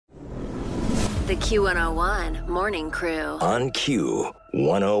The Q101 Morning Crew. On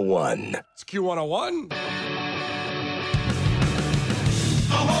Q101. It's Q101.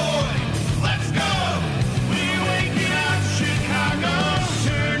 Ahoy! Let's go! We're waking up Chicago.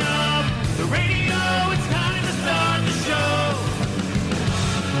 Turn up the radio. It's time to start the show.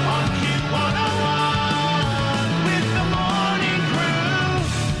 On Q101 with the Morning Crew.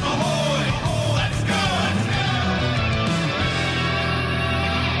 Ahoy! Let's go!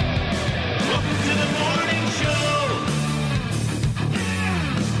 Welcome to the morning show.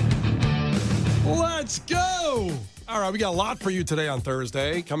 Let's go. All right, we got a lot for you today on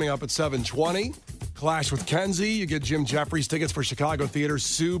Thursday. Coming up at 7:20, Clash with Kenzie. You get Jim Jeffries tickets for Chicago Theater.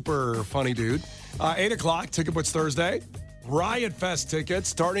 Super funny dude. 8 o'clock, Ticket Blitz Thursday. Riot Fest tickets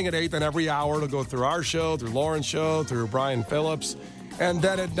starting at 8, then every hour. It'll go through our show, through Lauren's show, through Brian Phillips. And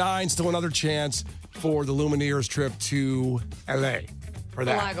then at 9, still another chance for the Lumineers trip to L.A. for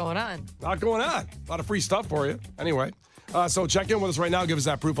that. A lot going on. A lot going on. A lot of free stuff for you. Anyway, so check in with us right now. Give us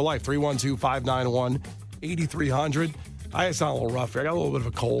that proof of life. 312-591-8300. I sound a little rough here. I got a little bit of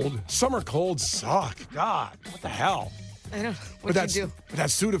a cold. Summer colds suck. God, what the hell? I don't know. But What'd you do? that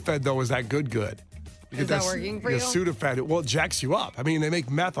Sudafed, though, is that good? You Is get that working for you? Sudafed, well, it jacks you up. I mean, they make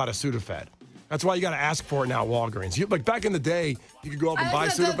meth out of Sudafed. That's why you got to ask for it now at Walgreens. Like back in the day, you could go up and buy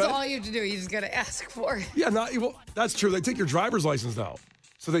Sudafed. That's all you have to do. You just got to ask for it. Yeah, well, that's true. They take your driver's license, though.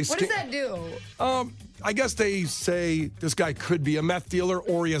 So they What does that do? I guess they say this guy could be a meth dealer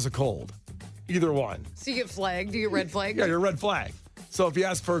or he has a cold. Either one. So you get flagged? Do you get red flagged? Yeah, you're a red flag. So if you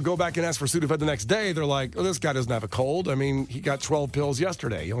go back and ask for Sudafed the next day, they're like, oh, this guy doesn't have a cold. I mean, he got 12 pills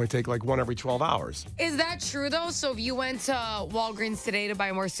yesterday. You only take like one every 12 hours. Is that true, though? So if you went to Walgreens today to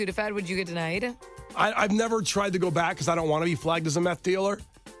buy more Sudafed, would you get denied? I've never tried to go back because I don't want to be flagged as a meth dealer.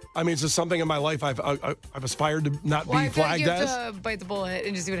 I mean, it's just something in my life I've aspired to not be I feel like flagged you have as. to bite the bullet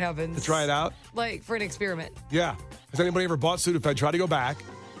and just see what happens. To try it out? Like, for an experiment. Yeah. Has anybody ever bought Sudafed, try to go back,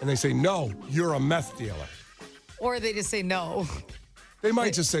 and they say, no, you're a meth dealer? Or they just say no. They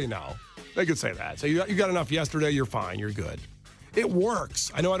might just say no. They could say that. So you got enough yesterday, you're fine, you're good. It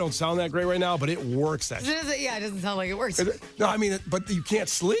works. I know I don't sound that great right now, but it works. That shit. Yeah, it doesn't sound like it works. No, I mean, but you can't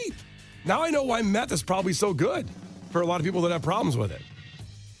sleep. Now I know why meth is probably so good for a lot of people that have problems with it.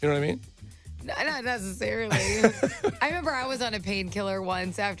 You know what I mean? Not necessarily. I remember I was on a painkiller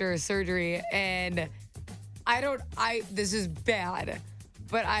once after a surgery, and this is bad,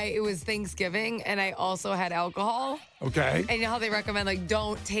 but it was Thanksgiving, and I also had alcohol. Okay. And you know how they recommend, like,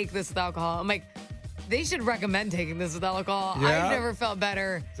 don't take this with alcohol? I'm like, they should recommend taking this with alcohol. Yeah. I've never felt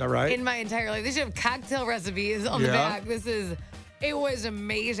better Is that right? in my entire life. They should have cocktail recipes on the back. It was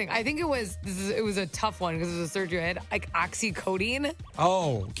amazing. I think it was a tough one because it was a surgery. I had like oxycodone.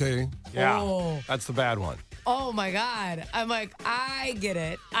 Oh, okay. Yeah. Oh. That's the bad one. Oh my God. I'm like, I get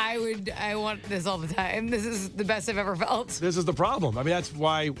it. I want this all the time. This is the best I've ever felt. This is the problem. I mean, that's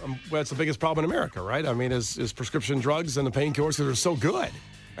why that's the biggest problem in America, right? I mean, is prescription drugs and the painkillers because they're so good.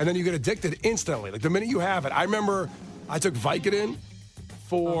 And then you get addicted instantly. Like the minute you have it. I remember I took Vicodin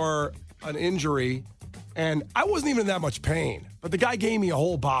for an injury, and I wasn't even in that much pain. But the guy gave me a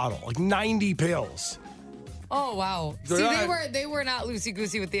whole bottle, like 90 pills. Oh, wow. So See, yeah, they were not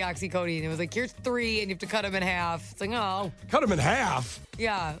loosey-goosey with the oxycodone. It was like, here's 3, and you have to cut them in half. It's like, oh. Cut them in half?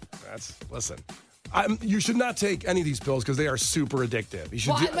 Yeah. Listen. You should not take any of these pills because they are super addictive. You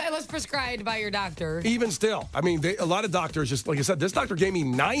should Unless prescribed by your doctor. Even still. I mean, a lot of doctors just, like I said, this doctor gave me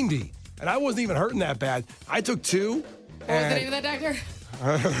 90, and I wasn't even hurting that bad. I took 2. What was the name of that doctor?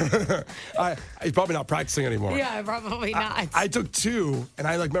 He's probably not practicing anymore. Yeah, probably not. I took 2, and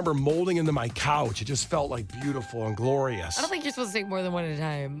I remember molding into my couch. It just felt like beautiful and glorious. I don't think you're supposed to take more than 1 at a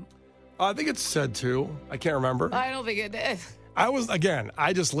time. I think it said 2. I can't remember. I don't think it did.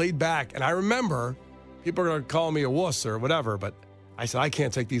 I just laid back, and I remember people are going to call me a wuss or whatever, but I said, I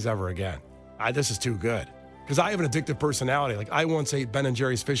can't take these ever again. This is too good. Because I have an addictive personality. Like, I once ate Ben &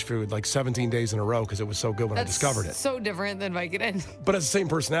 Jerry's fish food like 17 days in a row because it was so good when I discovered it. So different than Vicodin. But it's the same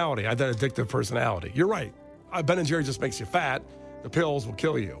personality. I have that addictive personality. You're right. Ben & Jerry just makes you fat. The pills will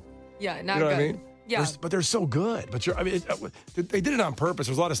kill you. Yeah, not You know good. what I mean? Yeah. But they're so good. But they did it on purpose.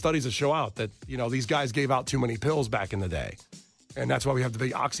 There's a lot of studies that show out that, these guys gave out too many pills back in the day. And that's why we have the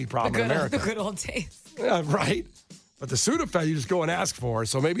big oxy problem in America. The good old days. Yeah, right. But the Sudafed, you just go and ask for.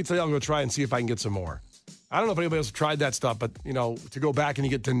 So maybe today I'll go try and see if I can get some more. I don't know if anybody else tried that stuff, but, to go back and you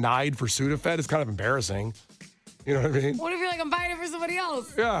get denied for Sudafed is kind of embarrassing. You know what I mean? What if you're like, I'm buying it for somebody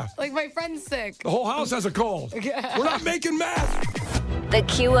else? Yeah. Like my friend's sick. The whole house has a cold. Yeah. We're not making meth. The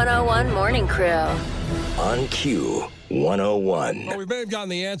Q101 Morning Crew. On Q101. Q101. Well, we may have gotten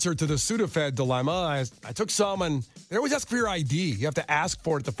the answer to the Sudafed dilemma. I took some, and they always ask for your ID. You have to ask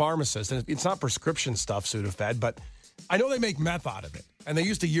for it at the pharmacist. And it's not prescription stuff, Sudafed, but I know they make meth out of it. And they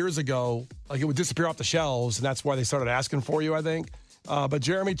used to years ago, like it would disappear off the shelves, and that's why they started asking for you, I think. But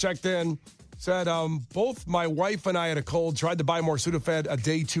Jeremy checked in, said, both my wife and I had a cold, tried to buy more Sudafed a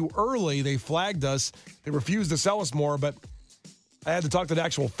day too early. They flagged us. They refused to sell us more, but I had to talk to the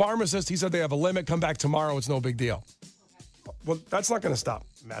actual pharmacist. He said they have a limit. Come back tomorrow. It's no big deal. Well, that's not going to stop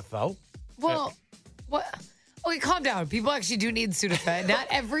meth, though. Well, what? Okay, calm down. People actually do need Sudafed. Not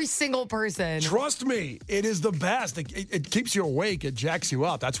every single person. Trust me, it is the best. It keeps you awake. It jacks you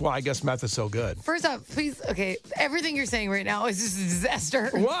up. That's why I guess meth is so good. First off, please, okay, everything you're saying right now is just a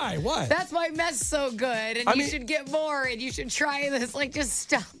disaster. Why? What? That's why meth's so good, and you should get more, and you should try this. Like, just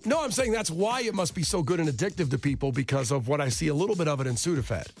stop. No, I'm saying that's why it must be so good and addictive to people because of what I see a little bit of it in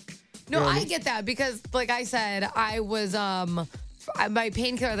Sudafed. No, I get that because, like I said, I was my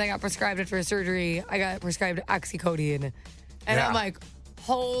painkiller that I got prescribed after surgery. I got prescribed oxycodone, and I'm like,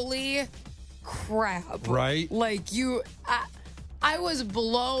 holy crap! Right? Like I was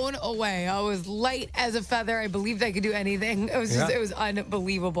blown away. I was light as a feather. I believed I could do anything. It was it was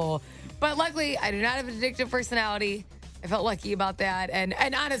unbelievable. But luckily, I do not have an addictive personality. I felt lucky about that, and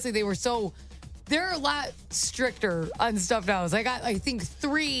honestly, they're a lot stricter on stuff now. I got, I think,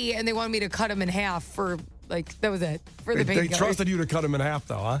 3, and they wanted me to cut them in half for, like, that was it. For the painkiller. They trusted you to cut them in half,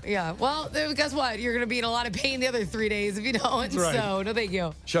 though, huh? Yeah. Well, guess what? You're going to be in a lot of pain the other 3 days if you don't. Right. So, no thank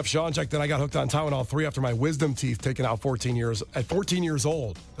you. Chef Sean checked in. I got hooked on Tylenol 3 after my wisdom teeth taken out at 14 years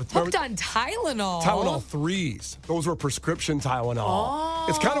old. Hooked on Tylenol? Tylenol 3s. Those were prescription Tylenol. Oh.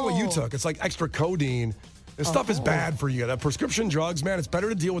 It's kind of what you took. It's like extra codeine. This stuff is bad for you. The prescription drugs, man, it's better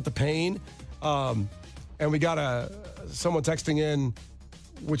to deal with the pain. And we got someone texting in,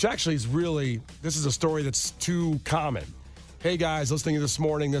 which actually is this is a story that's too common. Hey, guys, listening to this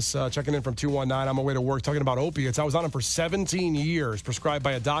morning, checking in from 219. I'm on my way to work talking about opiates. I was on them for 17 years, prescribed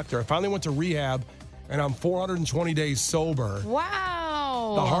by a doctor. I finally went to rehab, and I'm 420 days sober.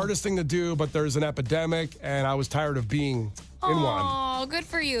 Wow. The hardest thing to do, but there's an epidemic, and I was tired of being in one. Oh, good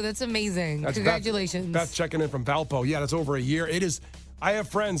for you. That's amazing. Congratulations. Beth checking in from Valpo. Yeah, that's over a year. It is. I have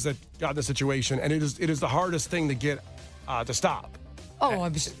friends that got in this situation, and it is the hardest thing to get to stop. Oh,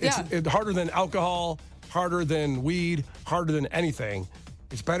 It's harder than alcohol, harder than weed, harder than anything.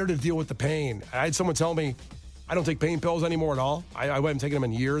 It's better to deal with the pain. I had someone tell me, I don't take pain pills anymore at all. I haven't taken them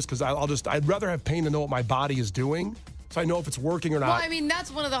in years because I'd rather have pain to know what my body is doing, so I know if it's working or not. Well, I mean,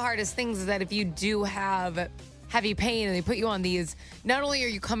 that's one of the hardest things is that if you do have heavy pain and they put you on these, not only are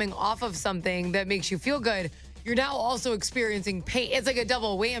you coming off of something that makes you feel good, you're now also experiencing pain. It's like a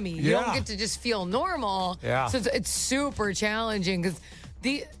double whammy. You don't get to just feel normal. Yeah. So it's super challenging because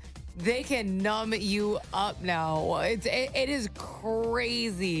they can numb you up now. It is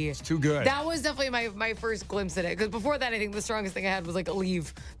crazy. It's too good. That was definitely my first glimpse at it. Because before that, I think the strongest thing I had was like a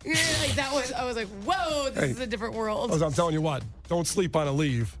leave. I was like, whoa, this is a different world. I'm telling you what, don't sleep on a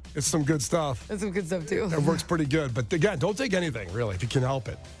leave. It's some good stuff. That's some good stuff too. It works pretty good. But again, don't take anything, really, if you can help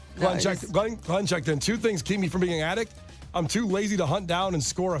it. Glenn checked in. 2 things keep me from being an addict. I'm too lazy to hunt down and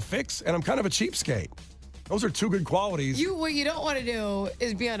score a fix, and I'm kind of a cheapskate. Those are 2 good qualities. What you don't want to do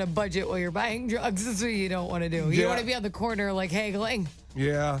is be on a budget while you're buying drugs. That's what you don't want to do. You want to be on the corner like haggling.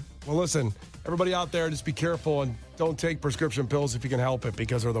 Yeah. Well, listen, everybody out there, just be careful and don't take prescription pills if you can help it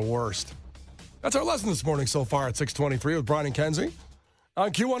because they're the worst. That's our lesson this morning so far at 6:23 with Brian and Kenzie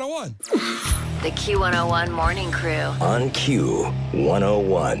on Q101. The Q101 Morning Crew. On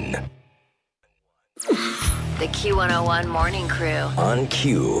Q101. The Q101 Morning Crew. On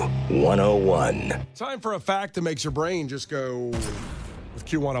Q101. Time for a fact that makes your brain just go with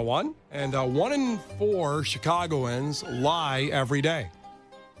Q101. And 1 in 4 Chicagoans lie every day.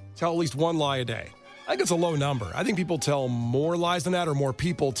 Tell at least 1 lie a day. I think it's a low number. I think people tell more lies than that, or more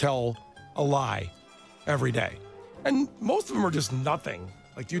people tell a lie every day. And most of them are just nothing.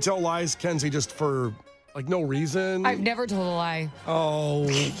 Like, do you tell lies, Kenzie, just for, like, no reason? I've never told a lie. Oh,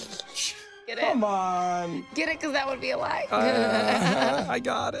 Get it? come on. Get it? Because that would be a lie. I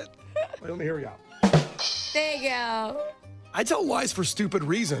got it. Wait, let me hear you out. There you go. I tell lies for stupid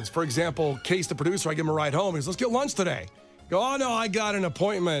reasons. For example, Case, the producer, I give him a ride home. He goes, let's get lunch today. Go, oh, no, I got an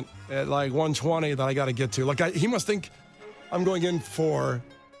appointment at like 1:20 that I got to get to. Like, he must think I'm going in for,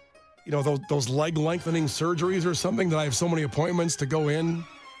 you know, those leg lengthening surgeries or something, that I have so many appointments to go in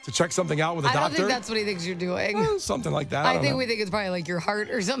to check something out with a doctor. I don't think that's what he thinks you're doing. Something like that. I think we think it's probably like your heart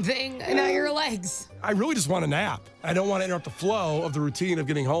or something, and not your legs. I really just want a nap. I don't want to interrupt the flow of the routine of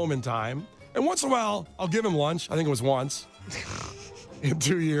getting home in time. And once in a while, I'll give him lunch. I think it was once in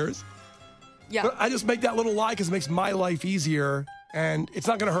 2 years. Yeah. But I just make that little lie because it makes my life easier, and it's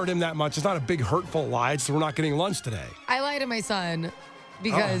not going to hurt him that much. It's not a big hurtful lie. So we're not getting lunch today. I lie to my son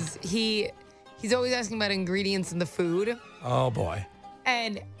because he's always asking about ingredients in the food. Oh, boy.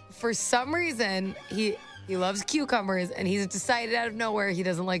 And for some reason, he loves cucumbers, and he's decided out of nowhere he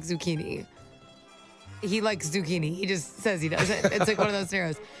doesn't like zucchini. He likes zucchini. He just says he doesn't. It's like one of those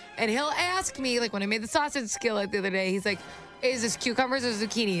scenarios. And he'll ask me, like when I made the sausage skillet the other day, he's like, is this cucumbers or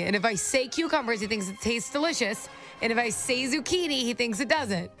zucchini? And if I say cucumbers, he thinks it tastes delicious. And if I say zucchini, he thinks it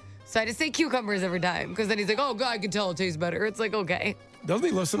doesn't. So I just say cucumbers every time because then he's like, oh, God, I can tell it tastes better. It's like, okay. Doesn't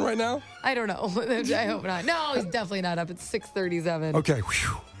he listen right now? I don't know. I hope not. No, he's definitely not up. It's 6:37. Okay.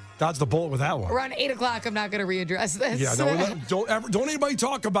 Whew. Dodge the bullet with that one. Around 8 o'clock, I'm not going to readdress this. Yeah, no, don't anybody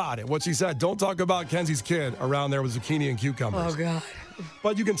talk about it. What she said, don't talk about Kenzie's kid around there with zucchini and cucumbers. Oh, God.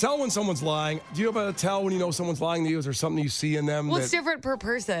 But you can tell when someone's lying. Do you ever tell when you know someone's lying to you? Is there something you see in them? Well, it's different per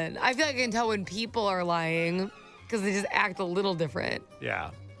person. I feel like I can tell when people are lying because they just act a little different.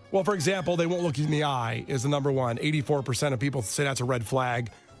 Yeah. Well, for example, they won't look you in the eye is the number one. 84% of people say that's a red flag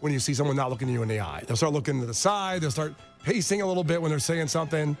when you see someone not looking you in the eye. They'll start looking to the side. They'll start pacing a little bit when they're saying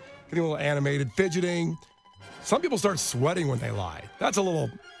something, getting a little animated, fidgeting. Some people start sweating when they lie. That's a little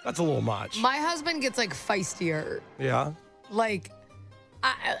much. My husband gets like feistier. Yeah. Like,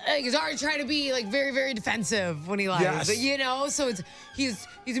 he's already trying to be like very, very defensive when he lies. Yes. You know, so he's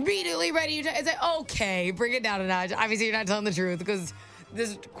immediately ready to. It's like, okay, bring it down a notch. Obviously, you're not telling the truth because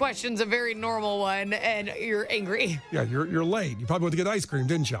this question's a very normal one, and you're angry. Yeah, you're late. You probably went to get ice cream,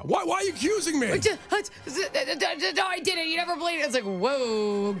 didn't you? Why are you accusing me? No, I didn't. You never believed it. It's like,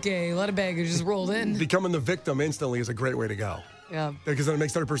 whoa, okay, a lot of baggage just rolled in. Becoming the victim instantly is a great way to go. Yeah. Because then it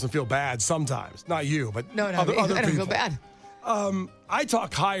makes the other person feel bad sometimes. Not you, but No, other I don't people. feel bad. I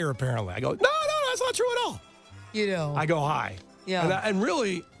talk higher, apparently. I go, no, that's not true at all. You know. I go high. Yeah. And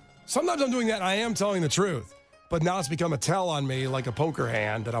really, sometimes I'm doing that and I am telling the truth. But now it's become a tell on me like a poker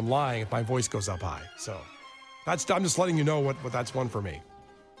hand that I'm lying if my voice goes up high. So I'm just letting you know what that's one for me.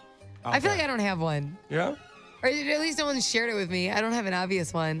 I feel like I don't have one. Yeah? Or at least no one's shared it with me. I don't have an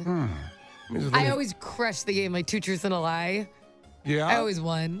obvious one. I always crush the game, like 2 truths and a lie. Yeah? I always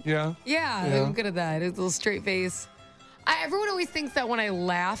won. Yeah? Yeah, I'm good at that. It's a little straight face. Everyone always thinks that when I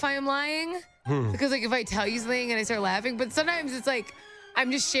laugh, I am lying. Because, like, if I tell you something and I start laughing, but sometimes it's like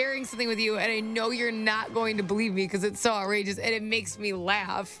I'm just sharing something with you and I know you're not going to believe me because it's so outrageous and it makes me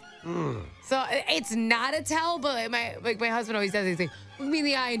laugh. So it's not a tell, but my husband always does. He's like, look me in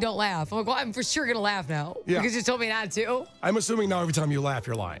the eye and don't laugh. I'm like, well, I'm for sure going to laugh now because you told me not to. I'm assuming now every time you laugh,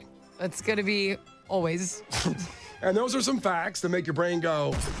 you're lying. That's going to be always. And those are some facts that make your brain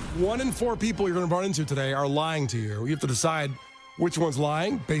go, 1 in 4 people you're going to run into today are lying to you. You have to decide which one's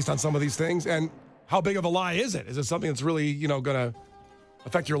lying based on some of these things. And how big of a lie is it? Is it something that's really, going to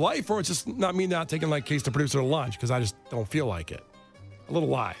affect your life? Or it's just not me not taking like case to producer to lunch because I just don't feel like it. A little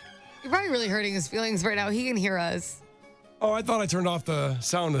lie. You're probably really hurting his feelings right now. He can hear us. Oh, I thought I turned off the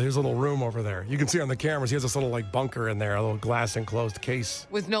sound of his little room over there. You can see on the cameras, he has this little like bunker in there, a little glass enclosed case.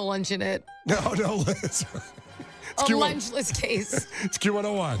 With no lunch in it. No, Liz. A lunchless case. It's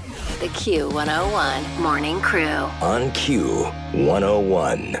Q101. The Q101 Morning Crew. On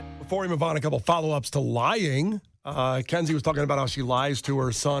Q101. Before we move on, a couple follow-ups to lying. Kenzie was talking about how she lies to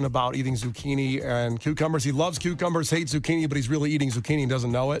her son about eating zucchini and cucumbers. He loves cucumbers, hates zucchini, but he's really eating zucchini and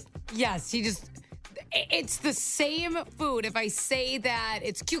doesn't know it. Yes, it's the same food. If I say that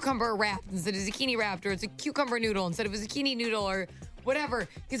it's cucumber wrapped instead of zucchini wrapped, or it's a cucumber noodle instead of a zucchini noodle, or whatever,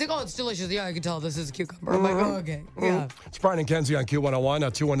 he's like, oh, it's delicious. Yeah, I can tell this is a cucumber. I'm like, oh, okay. Yeah. It's Brian and Kenzie on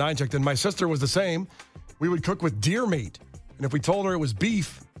Q101. 219 checked in. My sister was the same. We would cook with deer meat. And if we told her it was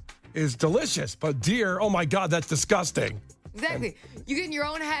beef, it's delicious. But deer, oh my God, that's disgusting. Exactly. You get in your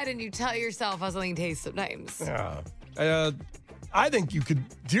own head and you tell yourself how something tastes sometimes. Yeah. I think you could,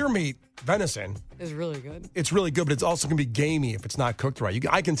 deer meat, venison. It's really good. It's really good, but it's also going to be gamey if it's not cooked right.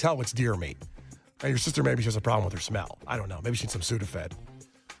 I can tell it's deer meat. And your sister, maybe she has a problem with her smell. I don't know. Maybe she needs some Sudafed.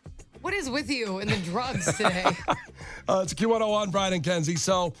 What is with you and the drugs today? It's Q101, Brian and Kenzie.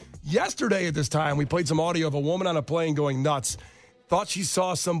 So yesterday at this time, we played some audio of a woman on a plane going nuts. Thought she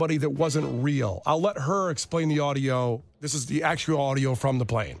saw somebody that wasn't real. I'll let her explain the audio. This is the actual audio from the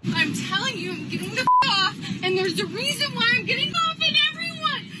plane. I'm telling you, I'm getting the off, and there's a reason why I'm getting off, and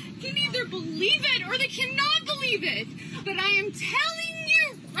everyone can either believe it or they cannot believe it. But I am telling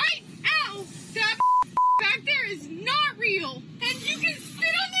you right now that back there is not real, and you can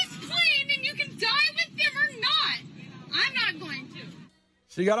sit on this plane and you can die with them or not. I'm not going to.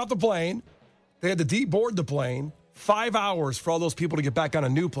 She got off the plane. They had to deboard the plane. 5 hours for all those people to get back on a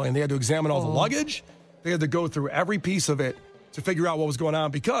new plane. They had to examine all the luggage. They had to go through every piece of it. to figure out what was going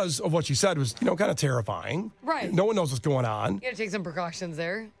on because of what she said was, kind of terrifying. Right. No one knows what's going on. You got to take some precautions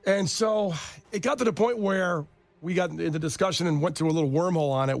there. And so it got to the point where we got into discussion and went through a little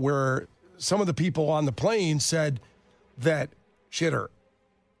wormhole on it where some of the people on the plane said that she had her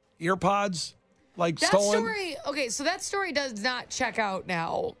earpods stolen. So that story does not check out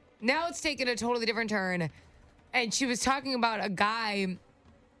now. Now it's taken a totally different turn. And she was talking about a guy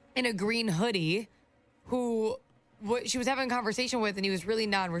in a green hoodie who she was having a conversation with, and he was really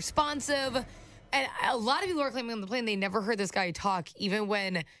non-responsive. And a lot of people are claiming on the plane they never heard this guy talk, even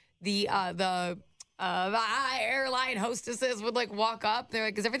when the airline hostesses would walk up. They're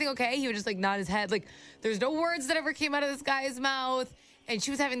like, "Is everything okay?" He would just nod his head. There's no words that ever came out of this guy's mouth. And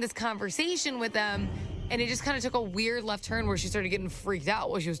she was having this conversation with them, and it just kind of took a weird left turn where she started getting freaked out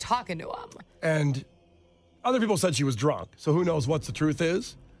while she was talking to him. And other people said she was drunk. So who knows what the truth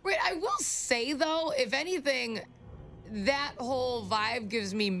is? Wait, I will say, though, if anything, that whole vibe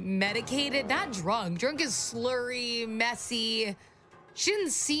gives me medicated, not drunk. Drunk is slurry, messy. She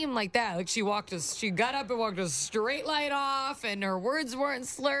didn't seem like that. She got up and walked a straight line off, and her words weren't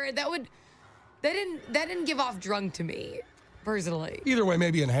slurred. That didn't give off drunk to me, personally. Either way,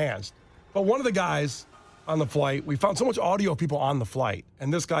 maybe enhanced. But one of the guys on the flight, we found so much audio of people on the flight,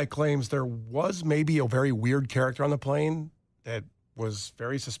 and this guy claims there was maybe a very weird character on the plane that was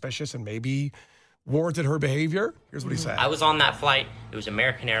very suspicious and maybe warranted her behavior. Here's what he said. I was on that flight. It was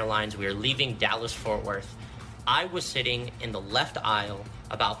American Airlines. We were leaving Dallas-Fort Worth. I was sitting in the left aisle,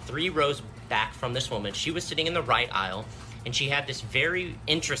 about 3 rows back from this woman. She was sitting in the right aisle, and she had this very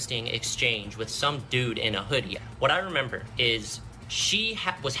interesting exchange with some dude in a hoodie. What I remember is she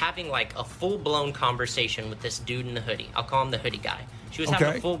was having a full-blown conversation with this dude in the hoodie. I'll call him the hoodie guy. She was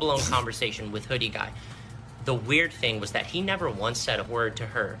having a full-blown conversation with hoodie guy. The weird thing was that he never once said a word to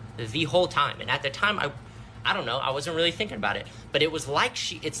her the whole time. And at the time, I don't know, I wasn't really thinking about it. But it was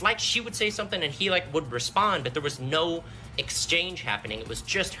it's like she would say something and he would respond, but there was no exchange happening. It was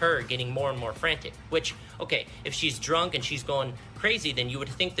just her getting more and more frantic. Which, okay, if she's drunk and she's going crazy, then you would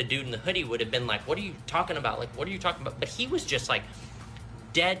think the dude in the hoodie would have been like, "What are you talking about? What are you talking about?" But he was just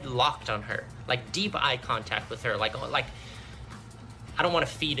dead locked on her, deep eye contact with her, I don't want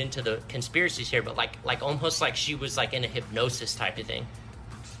to feed into the conspiracies here, but almost like she was in a hypnosis type of thing.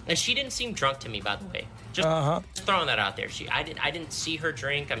 And she didn't seem drunk to me, by the way. Just throwing that out there. I didn't see her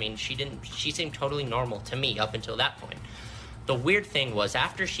drink. I mean, she seemed totally normal to me up until that point. The weird thing was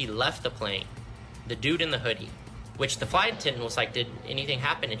after she left the plane, the dude in the hoodie, which the flight attendant was like, "Did anything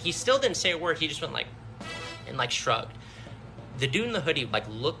happen?" And he still didn't say a word. He just went and shrugged. The dude in the hoodie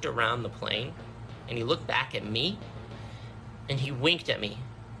looked around the plane, and he looked back at me, and he winked at me.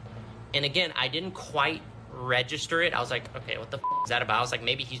 And again, I didn't quite register it. I was like, okay, what the is that about? I was like,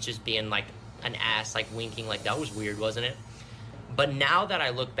 maybe he's just being an ass, winking. That was weird, wasn't it? But now that I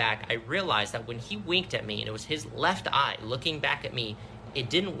look back, I realized that when he winked at me, and it was his left eye looking back at me, it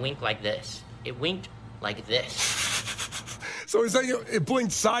didn't wink like this. It winked like this. So he's saying it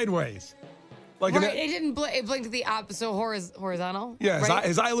blinked sideways. Right, it didn't it blinked the opposite horizontal. Yeah, right?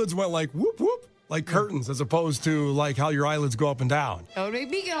 his eyelids went whoop, whoop, like curtains, as opposed to how your eyelids go up and down. That would make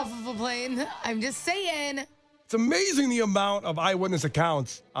me get off of a plane. I'm just saying. It's amazing the amount of eyewitness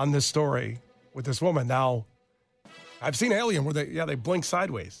accounts on this story with this woman. Now, I've seen Alien where they blink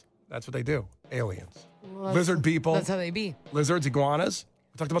sideways. That's what they do. Aliens. Well, lizard people. That's how they be. Lizards, iguanas.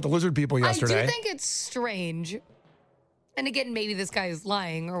 We talked about the lizard people yesterday. I do think it's strange. And again, maybe this guy is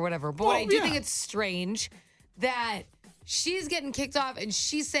lying or whatever. But I do think it's strange that she's getting kicked off and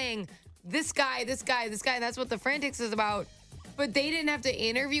she's saying, this guy, and that's what the Frantics is about. But they didn't have to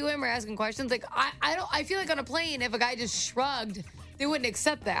interview him or ask him questions. I feel like on a plane, if a guy just shrugged, they wouldn't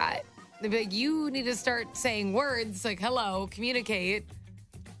accept that. They'd be like, you need to start saying words hello, communicate.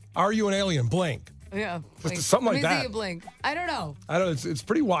 Are you an alien? Blink. Yeah. Something like that. Let me see you blink. I don't know. It's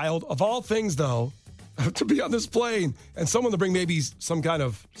pretty wild. Of all things, though, to be on this plane and someone to bring maybe some kind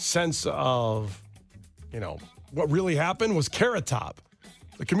of sense of, what really happened was Carrot Top.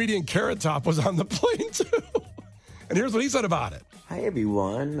 The comedian Carrot Top was on the plane, too. And here's what he said about it. Hi,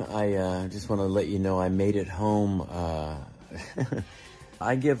 everyone. I just want to let you know I made it home.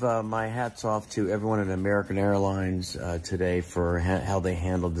 I give my hats off to everyone at American Airlines today for how they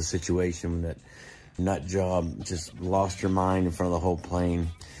handled the situation. That nut job just lost her mind in front of the whole plane.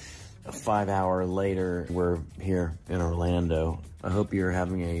 5 hours later, we're here in Orlando. I hope you're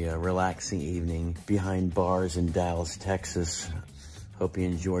having a relaxing evening behind bars in Dallas, Texas. Hope you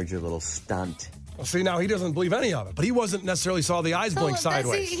enjoyed your little stunt. Well, see, now he doesn't believe any of it, but he wasn't necessarily saw the eyes blink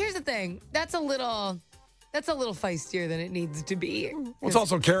sideways. See, here's the thing. That's a little That's a little feistier than it needs to be. Well, it's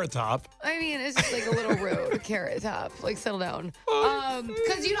also Carrot Top. I mean, it's just like a little rude. Carrot Top. Like, settle down.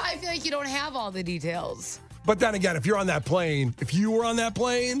 Because, I feel like you don't have all the details. But then again, if you were on that plane,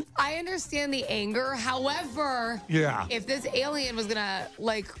 I understand the anger. However, yeah, if this alien was going to,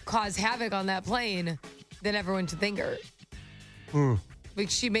 cause havoc on that plane, then everyone should thank her. Like,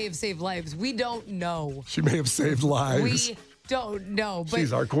 she may have saved lives. We don't know. She may have saved lives. We don't know. But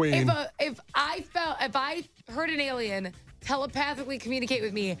she's our queen. If I heard an alien telepathically communicate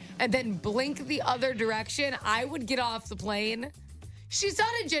with me and then blink the other direction, I would get off the plane. She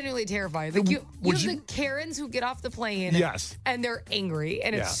sounded genuinely terrified. Like you have the Karens who get off the plane. Yes. And they're angry.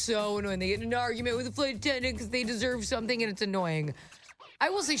 And it's so annoying. They get in an argument with the flight attendant because they deserve something and it's annoying. I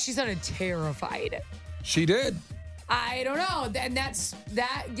will say she sounded terrified. She did. I don't know. And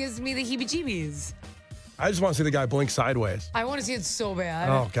that gives me the heebie-jeebies. I just want to see the guy blink sideways. I want to see it so bad.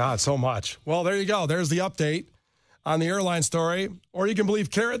 Oh, God, so much. Well, there you go. There's the update on the airline story. Or you can believe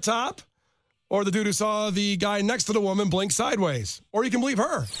Carrot Top, or the dude who saw the guy next to the woman blink sideways. Or you can believe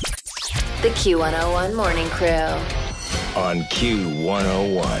her. The Q101 Morning Crew. On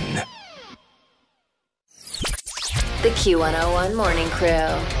Q101. The Q101 Morning Crew.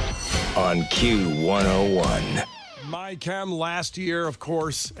 On Q101. My Chem last year, of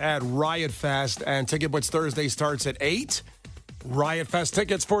course, at Riot Fest, and Ticket Blitz Thursday starts at 8. Riot Fest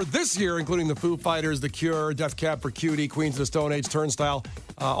tickets for this year, including the Foo Fighters, The Cure, Death Cab for Cutie, Queens of the Stone Age, Turnstile,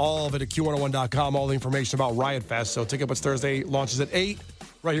 all of it at Q101.com, all the information about Riot Fest. So Ticket Blitz Thursday launches at 8,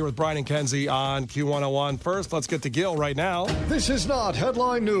 right here with Brian and Kenzie on Q101. First, let's get to Gil right now. This is not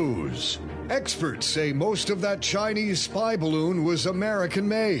headline news. Experts say most of that Chinese spy balloon was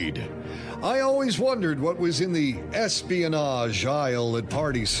American-made. I always wondered what was in the espionage aisle at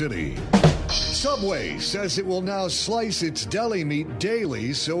Party City. Subway says it will now slice its deli meat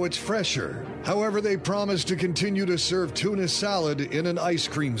daily so it's fresher. However, they promise to continue to serve tuna salad in an ice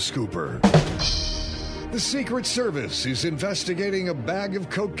cream scooper. The Secret Service is investigating a bag of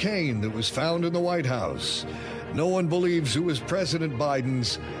cocaine that was found in the White House. No one believes it was President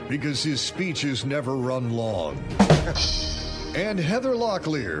Biden's because his speeches never run long. And Heather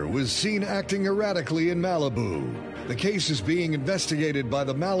Locklear was seen acting erratically in Malibu. The case is being investigated by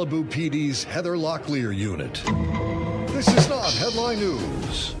the Malibu PD's Heather Locklear unit. This is not headline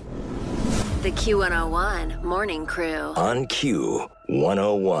news. The Q101 Morning Crew. On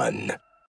Q101.